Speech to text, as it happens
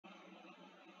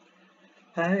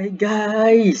Hi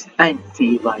guys, I'm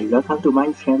CY. Welcome to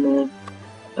my channel.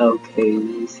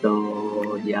 Okay,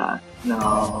 so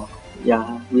now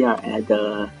we are at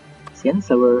the CN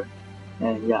server,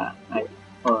 and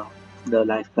the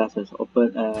live class is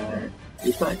open.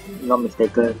 If I'm not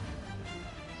mistaken,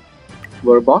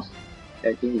 world boss.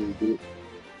 I think he did.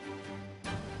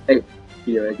 Hey,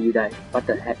 he already died. What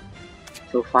the heck?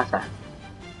 So fast ah?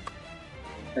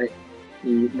 Hey,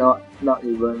 he not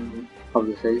even how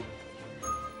to say.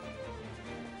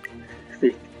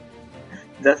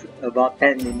 Just about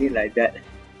 10 minutes like that.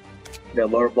 The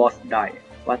world boss died.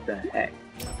 What the heck?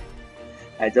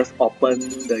 I just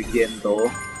opened the game though.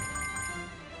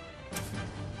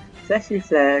 Flashy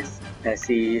flash. Let's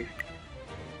see.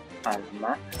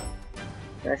 Alamak.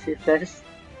 Flashy flash.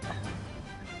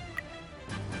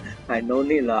 I no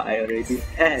need lah. I already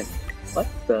have. What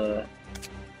the?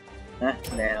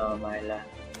 Never mind lah.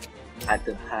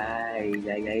 Aduhai.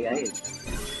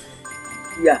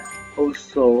 Yeah.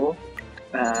 Also,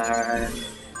 uh,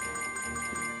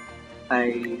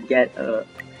 I get a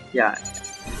yeah.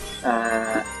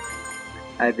 Uh,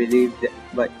 I believe that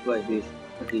what is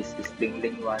this Bling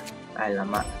Ling one?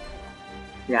 Alamak.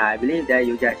 Yeah, I believe that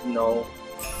you guys know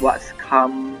what's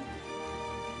come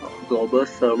global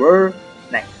server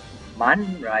next month,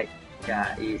 right?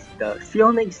 Yeah, is the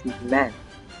Phoenix Man.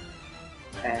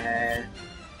 And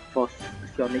for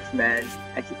Phoenix Man,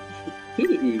 actually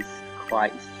he is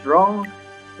quite strong,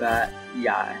 but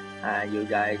yeah, you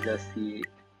guys just see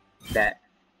that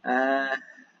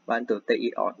want to take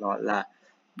it or not lah.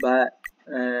 But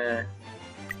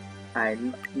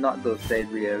I'm not to say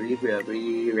really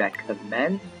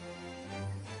recommend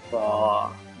for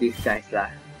these guys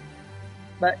lah.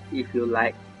 But if you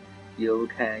like, you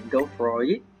can go for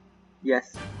it.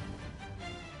 Yes,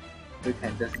 you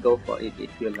can just go for it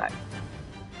if you like.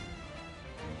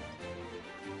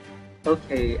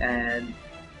 Okay, and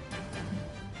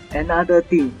another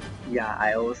thing, yeah,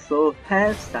 I also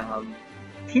have some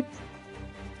tips.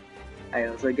 I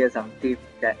also get some tips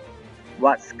that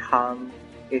what's come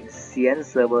in CN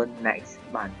server next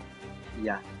month.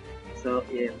 Yeah, so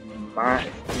in March,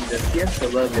 in the CN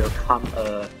server will come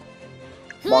a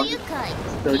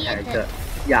monster character.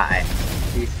 Yeah,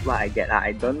 this is what I get.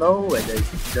 I don't know whether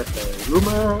it's just a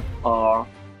rumor or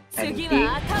anything,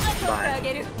 but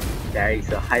there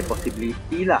is a high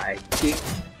possibility lah. I think,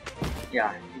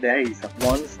 yeah, there is a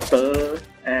monster,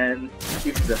 and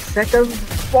it's the second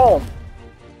form.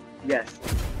 Yes,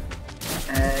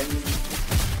 and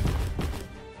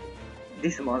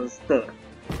this monster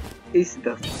is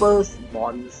the first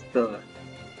monster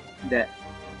that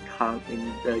come in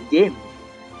the game.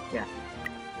 Yeah,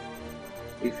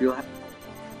 if you have,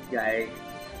 yeah,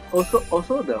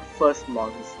 also the first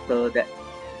monster that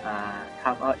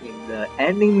come out in the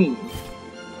anime.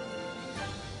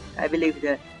 I believe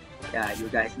that you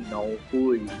guys know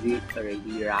who is it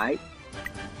already, right?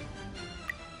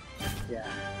 Yeah.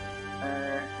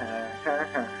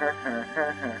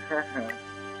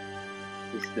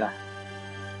 Islah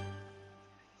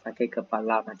sakit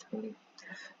kepala macam ni.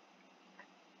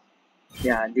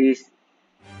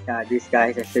 This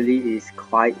guy actually is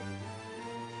quite.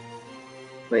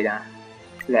 Wait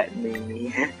let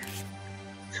me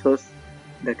choose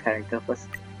the character first.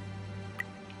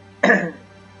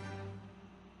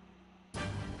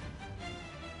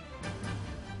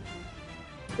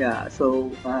 Yeah,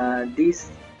 so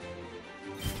this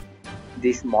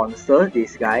monster,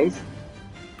 these guys,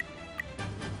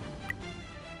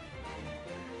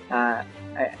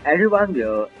 everyone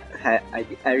will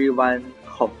everyone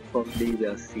hopefully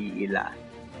will see it lah.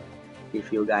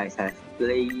 If you guys have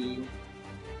played,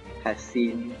 have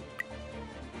seen.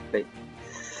 Wait,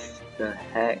 the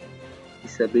heck,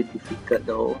 it's a bit difficult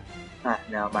though.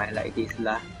 Never mind, like this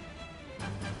lah.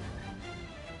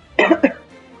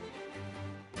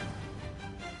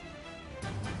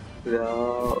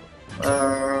 Well,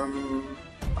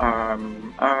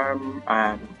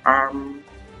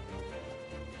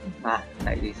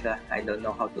 like this lah. I don't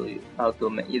know how to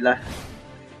make it lah.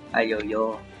 Ayo,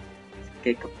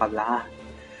 sakit kepala.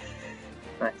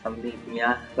 Macam ni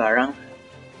punya barang.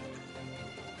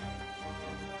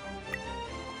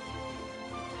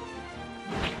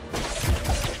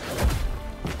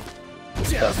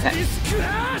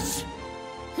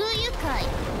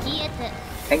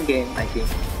 Endgame, I think.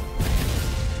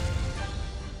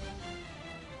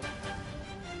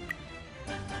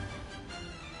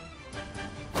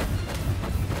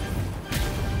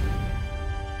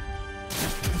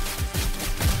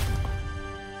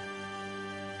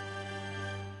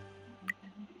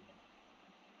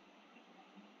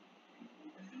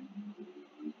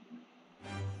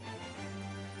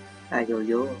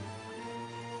 Ayoyo.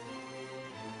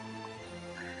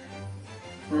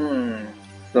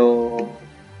 So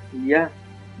yeah,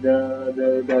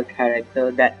 the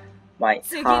character that might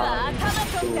come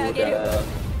to the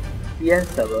PN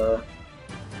server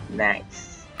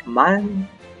next month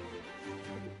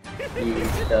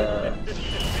is the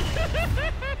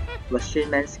Machine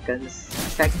Man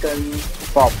second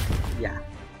form. Yeah.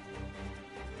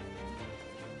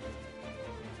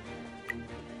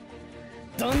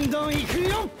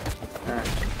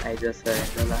 I just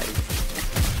surrender like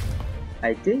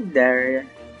I think there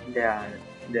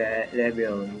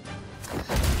will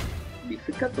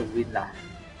difficult to win lah.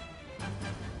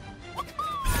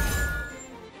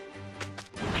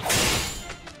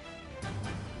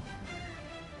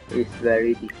 It's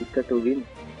very difficult to win.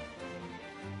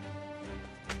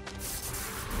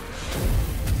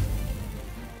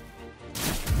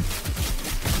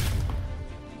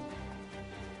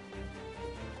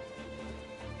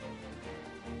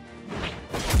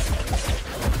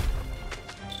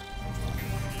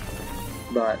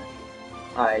 But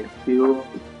I feel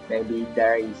maybe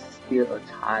there is still a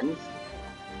chance.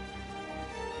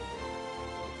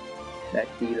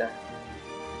 Let's see lah.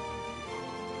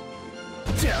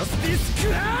 Justice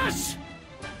Crash!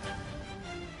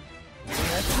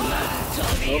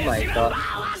 Oh my god.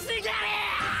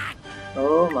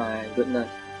 Oh my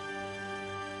goodness.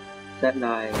 That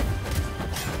line.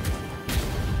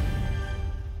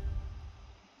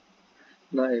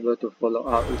 Not able to follow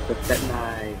up with the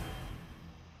deadline.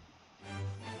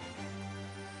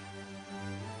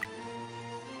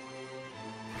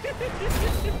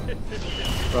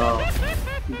 Wow,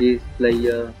 this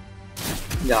player,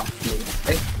 yeah,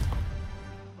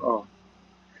 oh,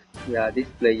 yeah, this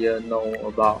player know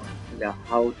about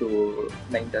how to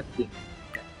make the team.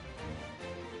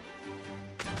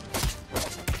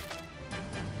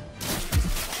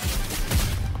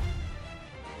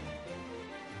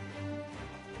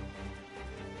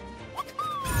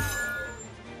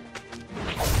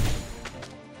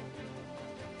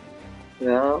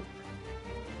 Well,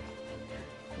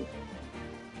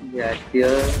 yeah,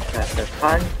 still has a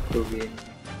chance to win.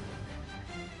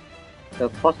 The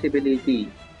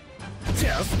possibility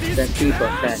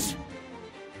 20%.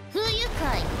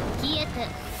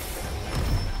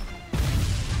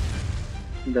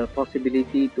 The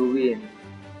possibility to win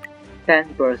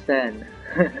 10%.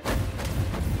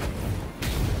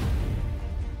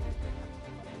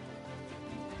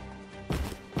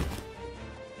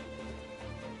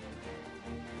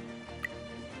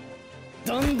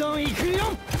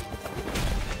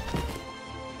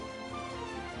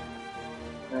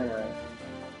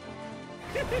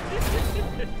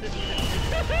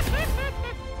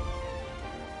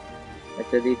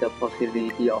 Actually, the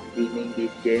possibility of winning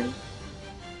this game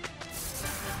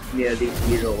nearly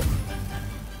zero.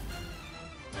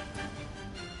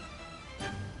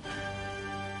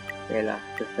 Okay lah,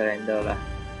 just surrender lah.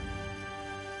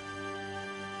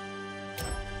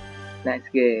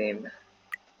 Next game.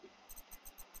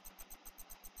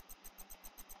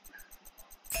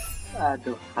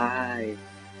 Aduhai.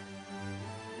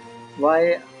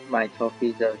 Why my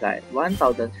trophy just like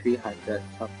 1300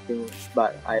 something,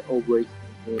 but I always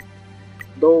need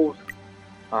those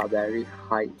are very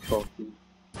high trophy.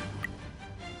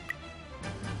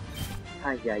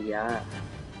 Ayaya.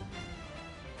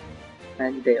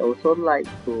 And they also like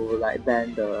to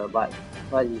ban the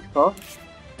what is it called?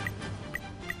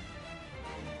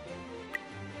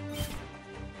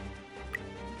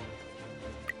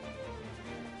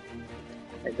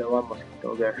 I don't want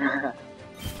mosquito girl.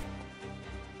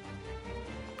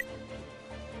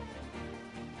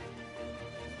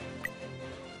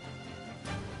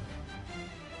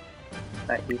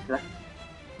 Like this lah.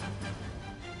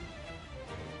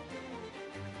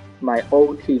 My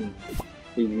old team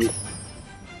is it.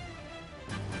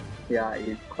 Yeah,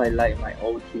 it's quite like my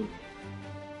old team.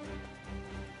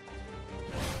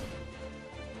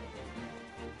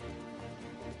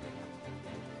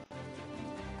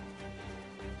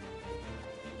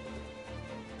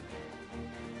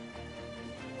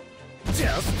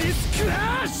 Justice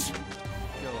Crash!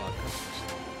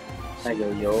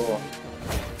 Ayoyo.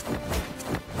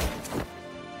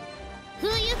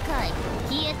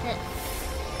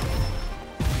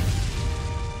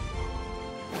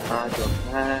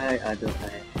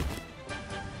 Aduhai.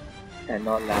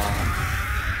 Cannot lah.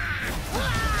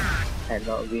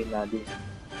 Cannot win lah this.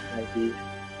 Like this.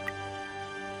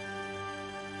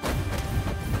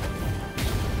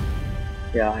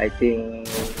 Yeah, I think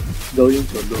going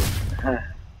to lose.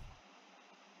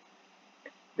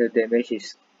 The damage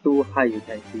is too high, you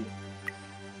can see.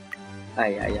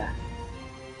 Ayaya.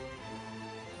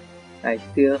 I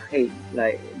still hate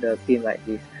like the team like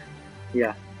this.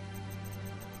 Yeah.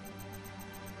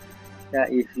 Yeah,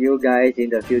 if you guys in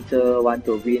the future want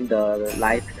to win the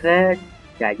live class,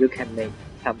 yeah, you can make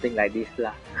something like this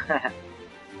lah.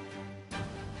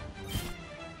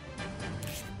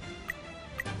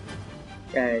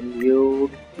 And you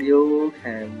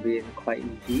can win quite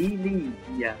easily.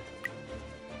 Yeah.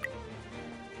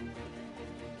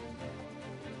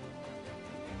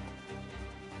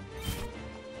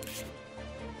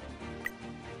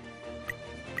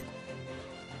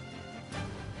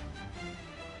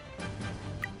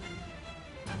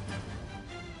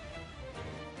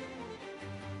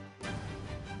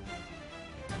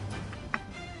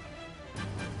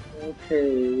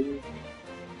 Okay.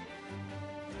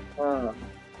 Ah.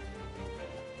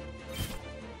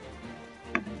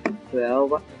 Well,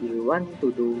 what you want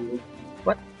to do?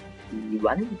 What you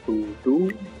want to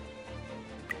do?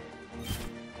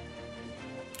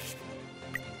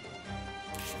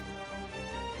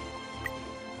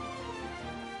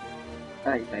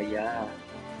 Ay, ay, ay.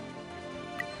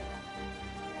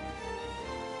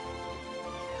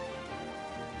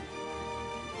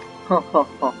 Ha ha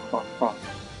ha ha ha.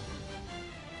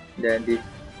 Then this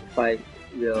fight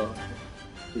will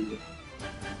be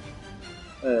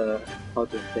how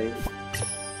to say,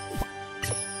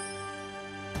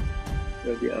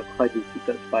 will be a quite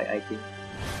difficult fight, I think.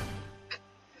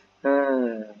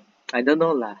 I don't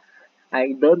know lah.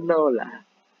 I don't know lah.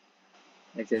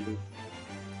 Actually,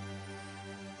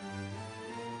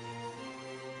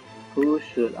 who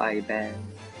should I ban?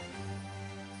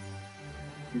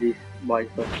 This boy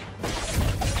first.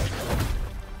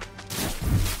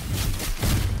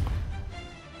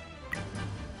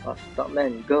 Oh, stop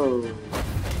man, go!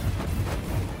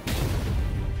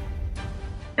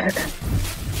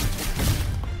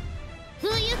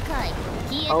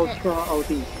 Ultra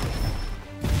OD.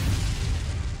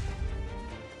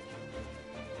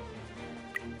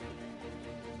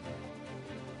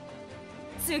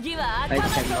 I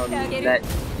cannot let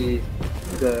this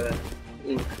girl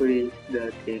increase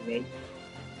the damage.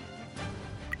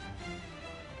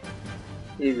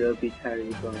 It will be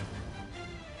terrible.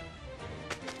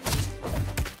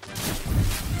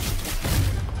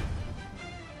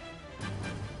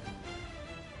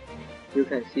 You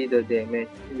can see the damage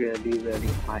really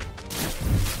high.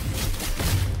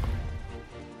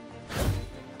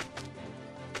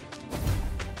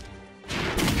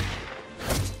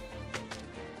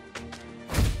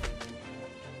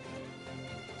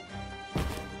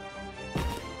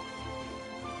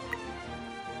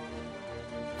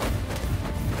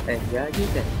 And yeah, you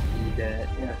can see that,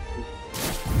 yeah,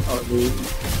 only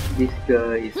this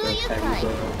girl is a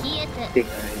terrible thing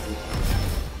already.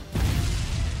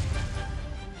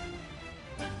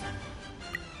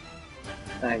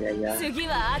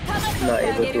 Not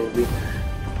able to win.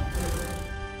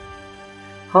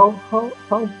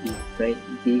 How he made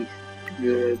this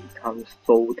girl become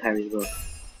so terrible?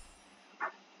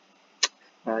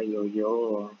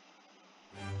 Yo.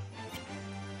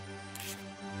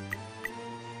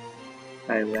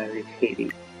 I really hate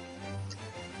it.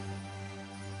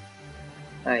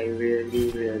 I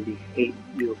really hate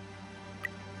you.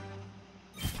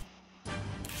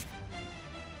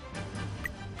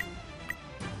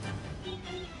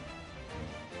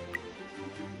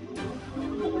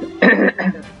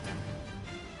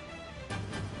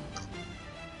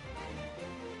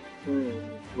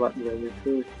 What will you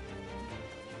choose?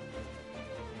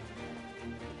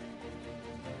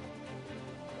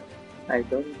 I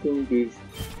don't think these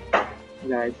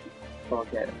guys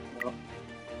forget. No.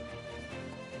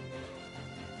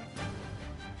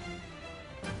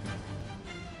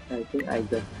 I think I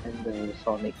just end the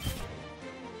Sonic.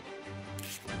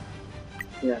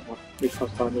 Yeah, because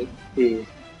Sonic is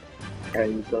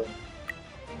terrible.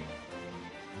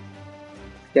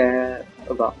 Scared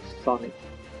about Sonic.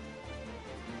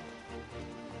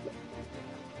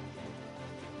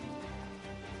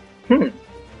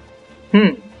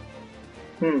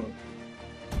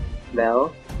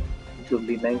 Well,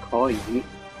 zombie man call it,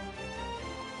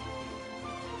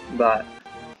 but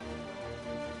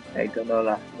I don't know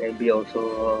lah. Maybe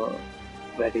also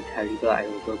very terrible. I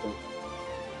also don't.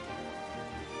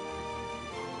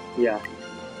 Yeah.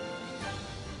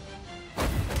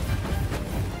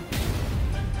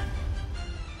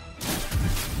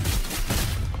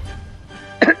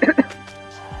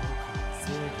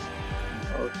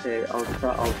 Okay,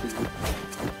 Ultra OD.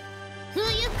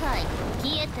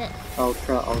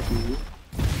 Ultra OD.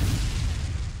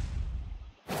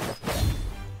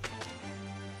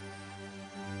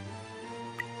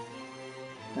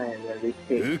 I really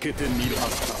hate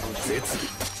Ultra OD.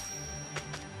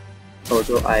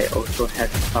 although I also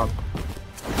have some.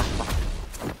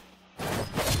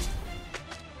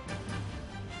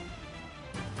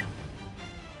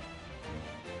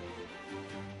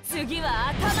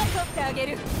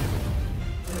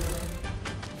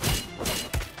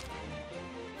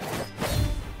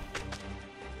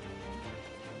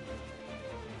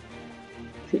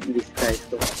 Hit this guy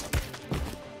first.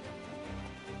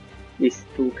 It's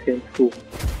too painful.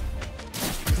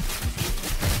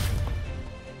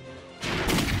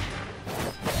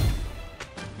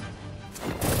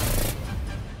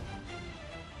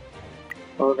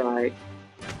 Alright.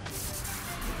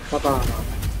 Come on.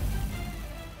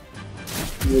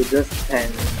 You just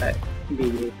can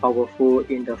be powerful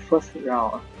in the first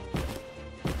round.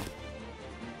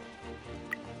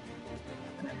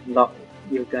 Lock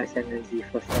you guys' energy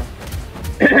first.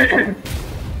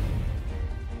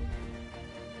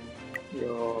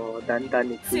 Your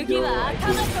Dandan Ikuyo, I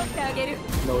think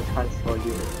no chance for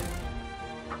you.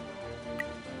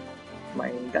 My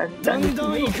Dandan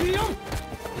Ikuyo.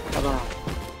 Come on.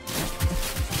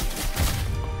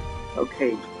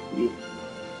 Okay, win.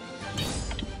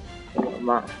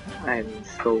 I'm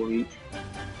so weak.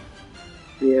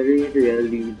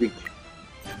 Really weak.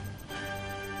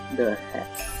 The heck.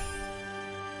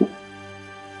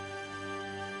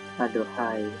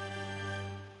 Aduhai.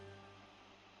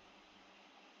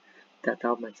 Tak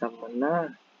tahu macam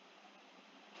mana.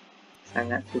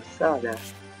 Sangat susah dah.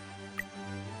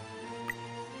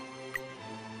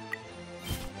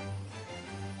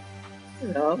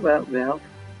 Well.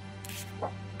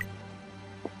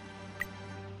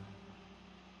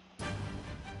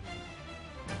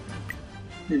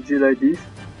 Easy like this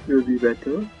will be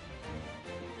better.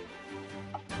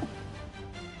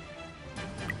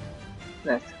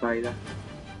 Let's try that.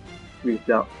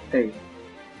 Without A.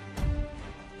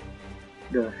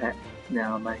 The heck,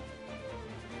 never mind.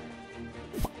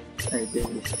 I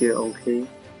think it's still okay.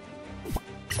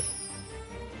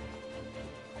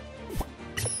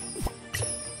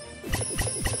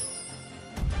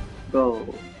 Go.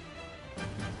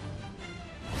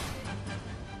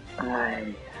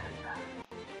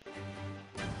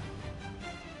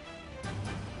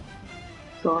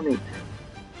 Sonic.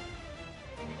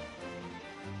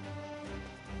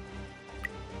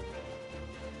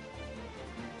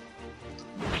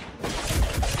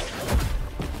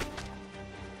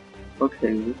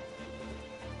 Okay.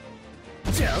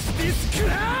 Justice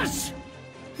Crash!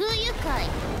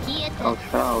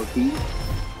 Ultra OD.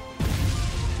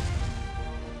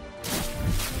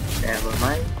 Never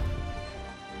mind.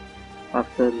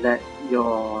 After that,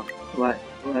 your what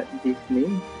this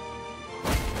mean?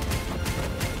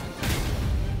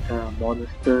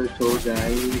 Monster so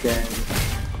die, then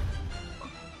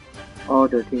all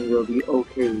the things will be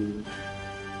okay.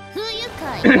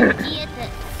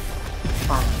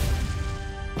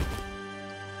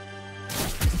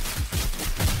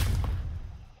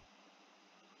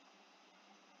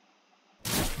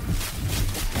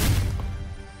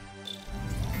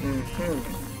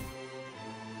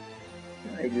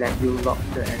 I let you lock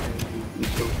the energy,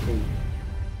 it's okay.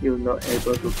 You're not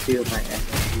able to feel my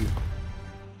energy.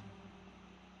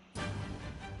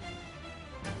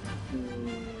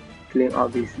 Clean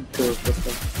out this girl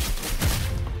first.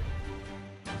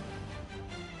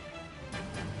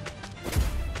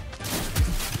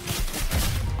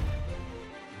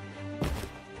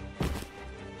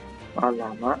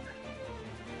 Alamak.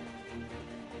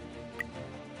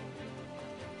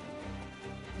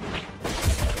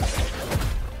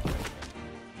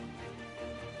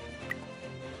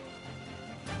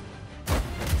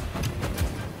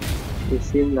 It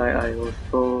seems like I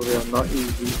also will not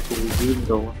easy to win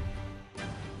though.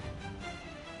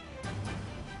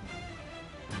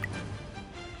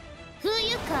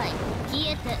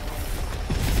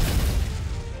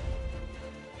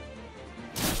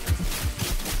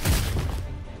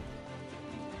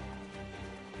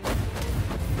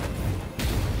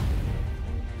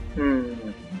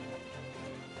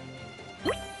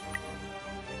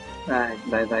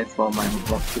 Bye for my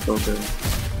mosquito girl.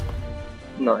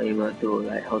 Not able to,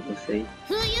 like, how to say,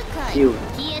 heal.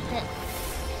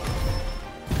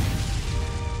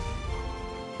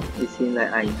 It seems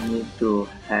like I need to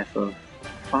have a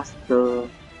faster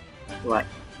what?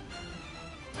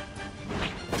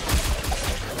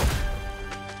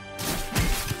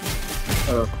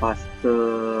 A faster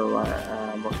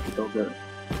mosquito girl.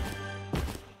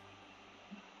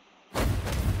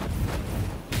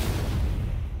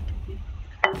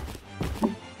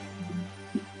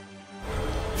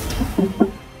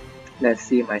 Let's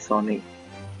see my Sonic.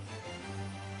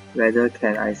 Whether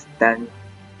can I stand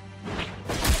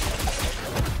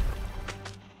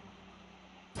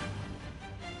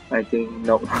I think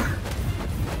no.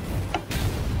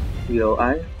 Will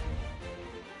I?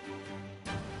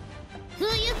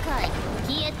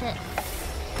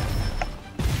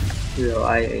 Will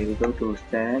I able to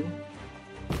stand?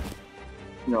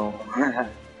 No.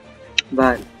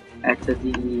 But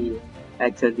actually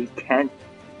can.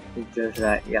 It's just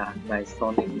like, yeah, my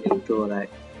Sonic need to like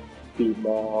be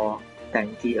more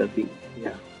tanky a bit,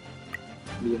 yeah,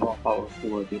 be more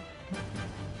powerful a bit.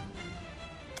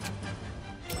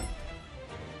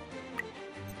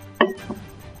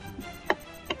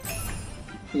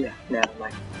 Yeah, never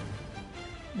mind.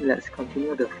 Let's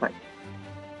continue the fight.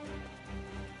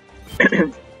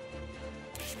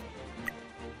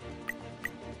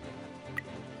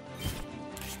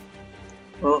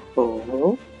 Oh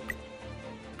ho,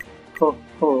 ho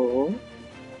ho.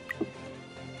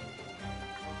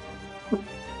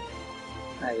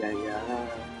 Ay ay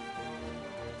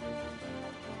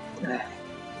ay.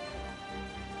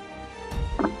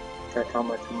 Saya tahu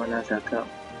macam mana cakap.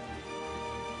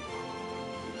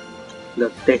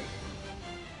 Letih.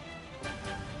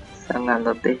 Sangat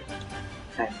letih.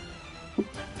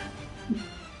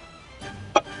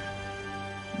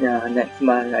 Yeah, next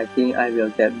month I think I will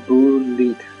get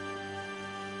bullied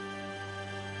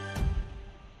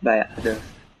by others.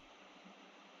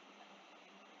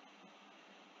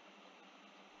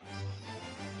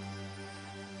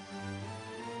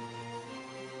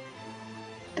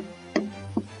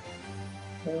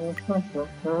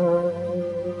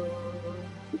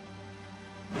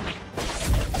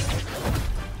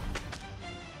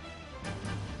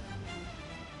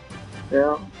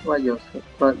 Well,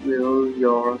 what will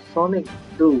your Sonic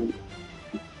do?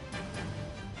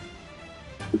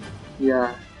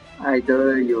 Yeah,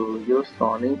 either you use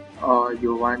Sonic or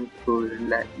you want to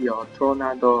let your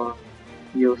Tornado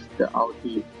use the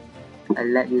ulti. I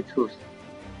let you choose.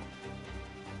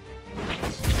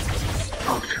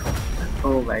 Ouch.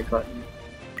 Oh my god.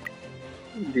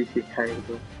 This is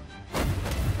terrible.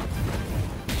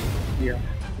 Yeah.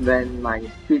 When my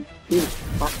speed is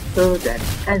faster than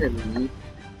enemy,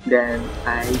 then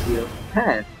I will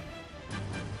have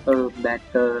a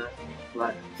better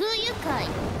what?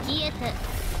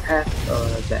 Have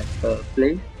a better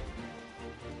place,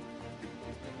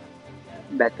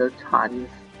 better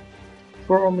chance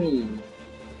for me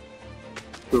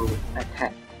to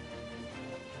attack.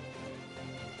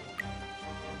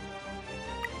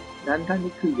 だんだん行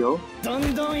くよ。ど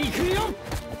んどん行くよ。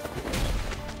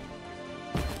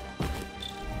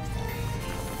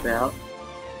Well,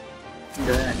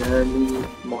 the enemy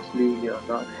mostly will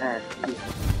not have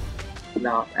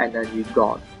enough energy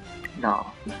gone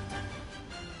now.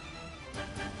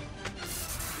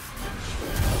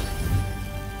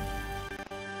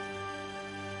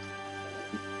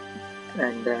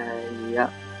 And then, yeah,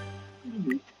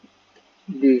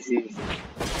 this is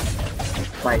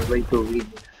my way to win.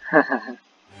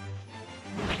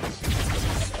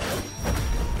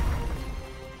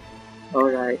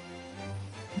 Alright,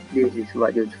 this is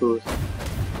what you choose.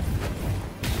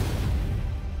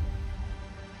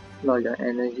 Load your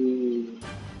energy,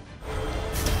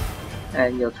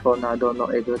 and your Tornado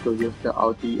not able to use the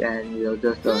ulti, and you'll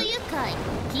just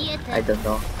I don't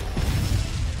know.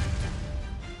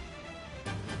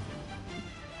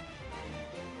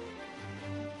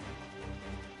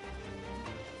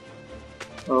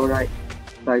 Alright,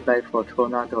 bye bye for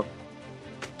Tornado.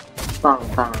 Bang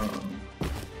bang.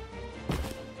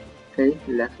 Okay,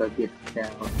 left a bit now,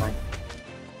 but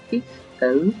it's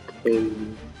okay.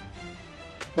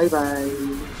 Bye bye.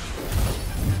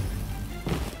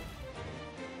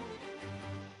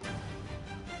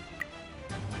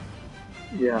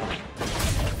 Yeah.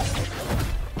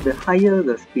 The higher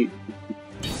the speed,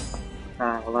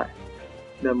 what?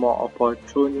 The more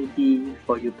opportunity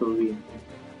for you to win.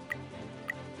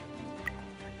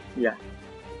 Yeah.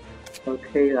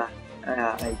 Okay lah.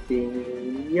 I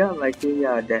think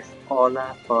that's all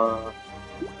for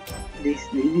this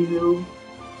video.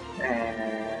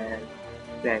 And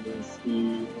let me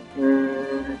see.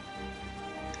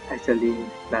 Actually,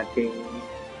 nothing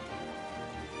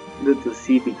good to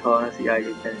see because yeah,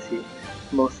 you can see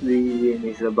mostly win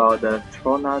is about the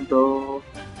Tornado.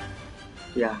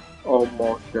 Yeah,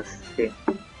 almost the same.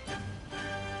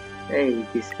 Hey,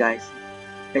 these guys.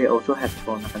 They also have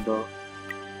Tornado.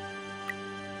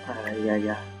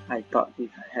 Yeah, I thought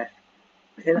if I have.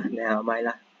 Okay lah, never mind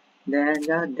lah. Then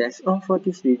yeah, that's all for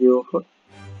this video.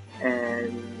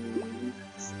 And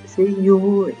see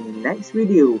you in next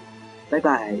video. Bye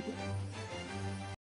bye.